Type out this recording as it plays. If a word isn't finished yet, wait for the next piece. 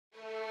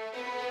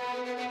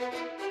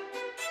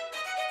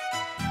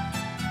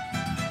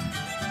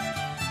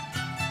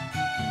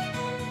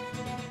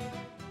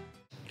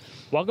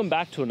Welcome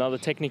back to another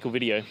technical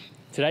video.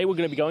 Today we're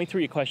going to be going through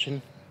your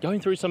question,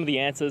 going through some of the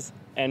answers,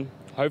 and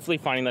hopefully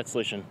finding that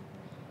solution.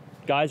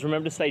 Guys,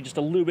 remember to stay just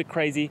a little bit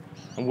crazy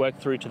and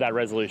work through to that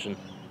resolution.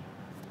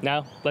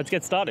 Now, let's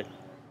get started.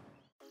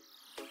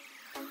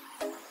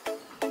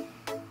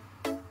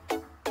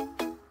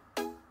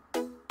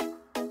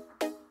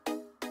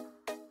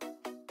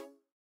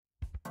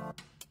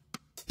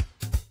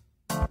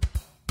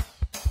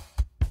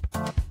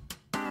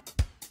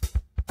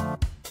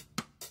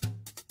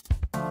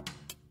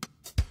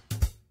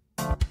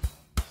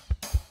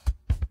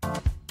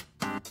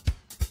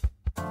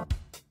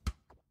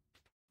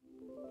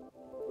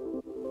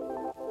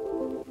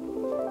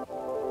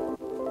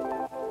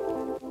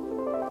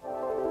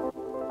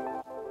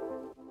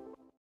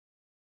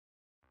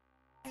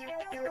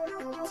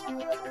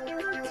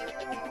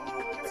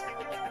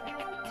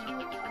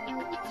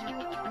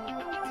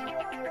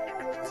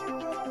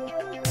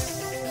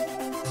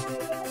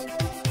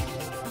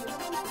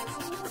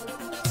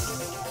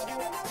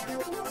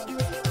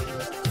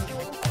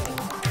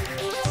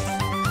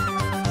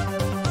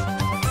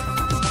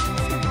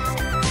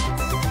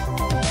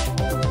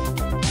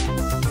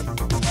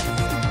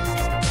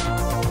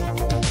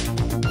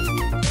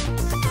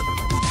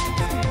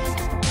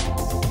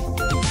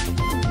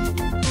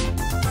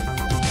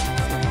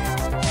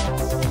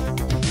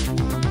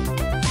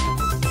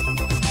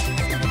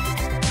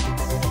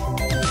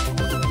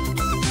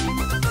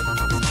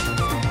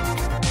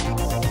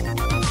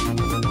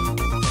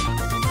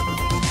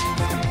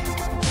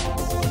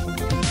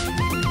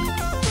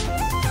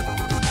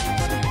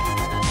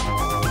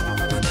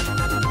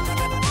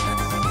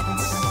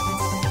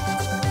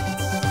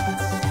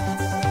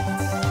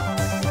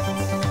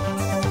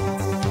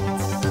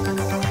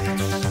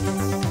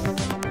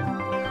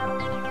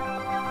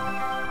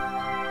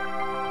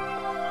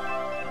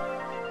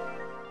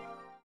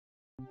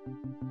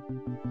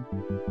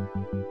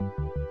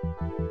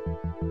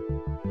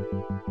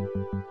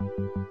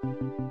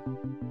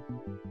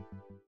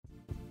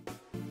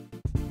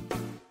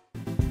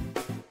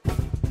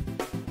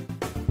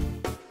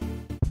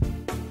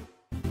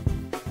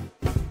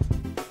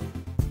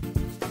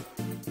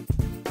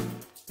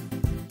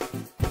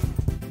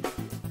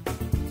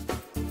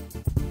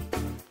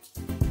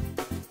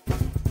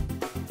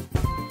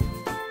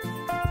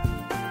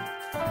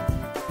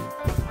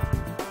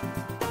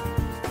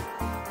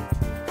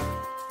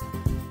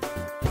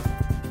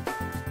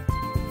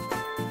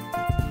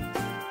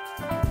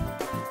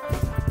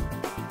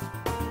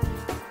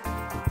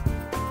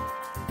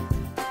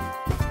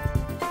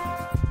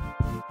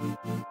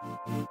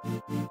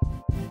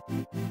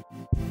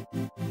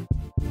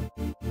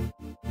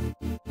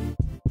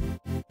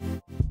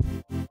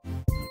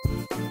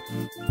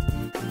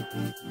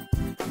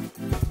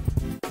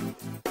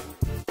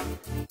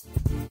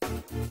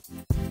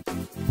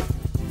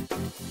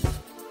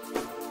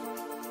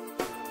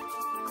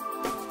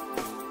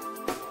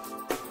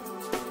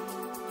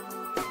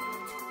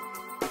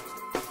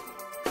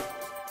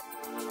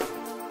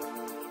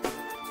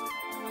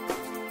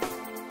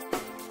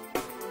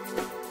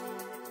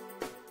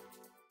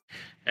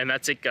 And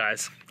that's it,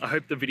 guys. I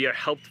hope the video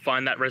helped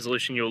find that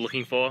resolution you were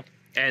looking for.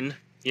 And,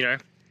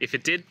 if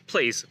it did,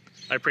 please,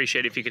 I'd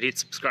appreciate it if you could hit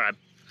subscribe.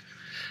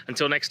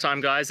 Until next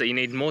time, guys, that you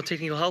need more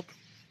technical help,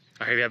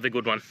 I hope you have a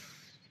good one.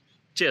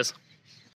 Cheers.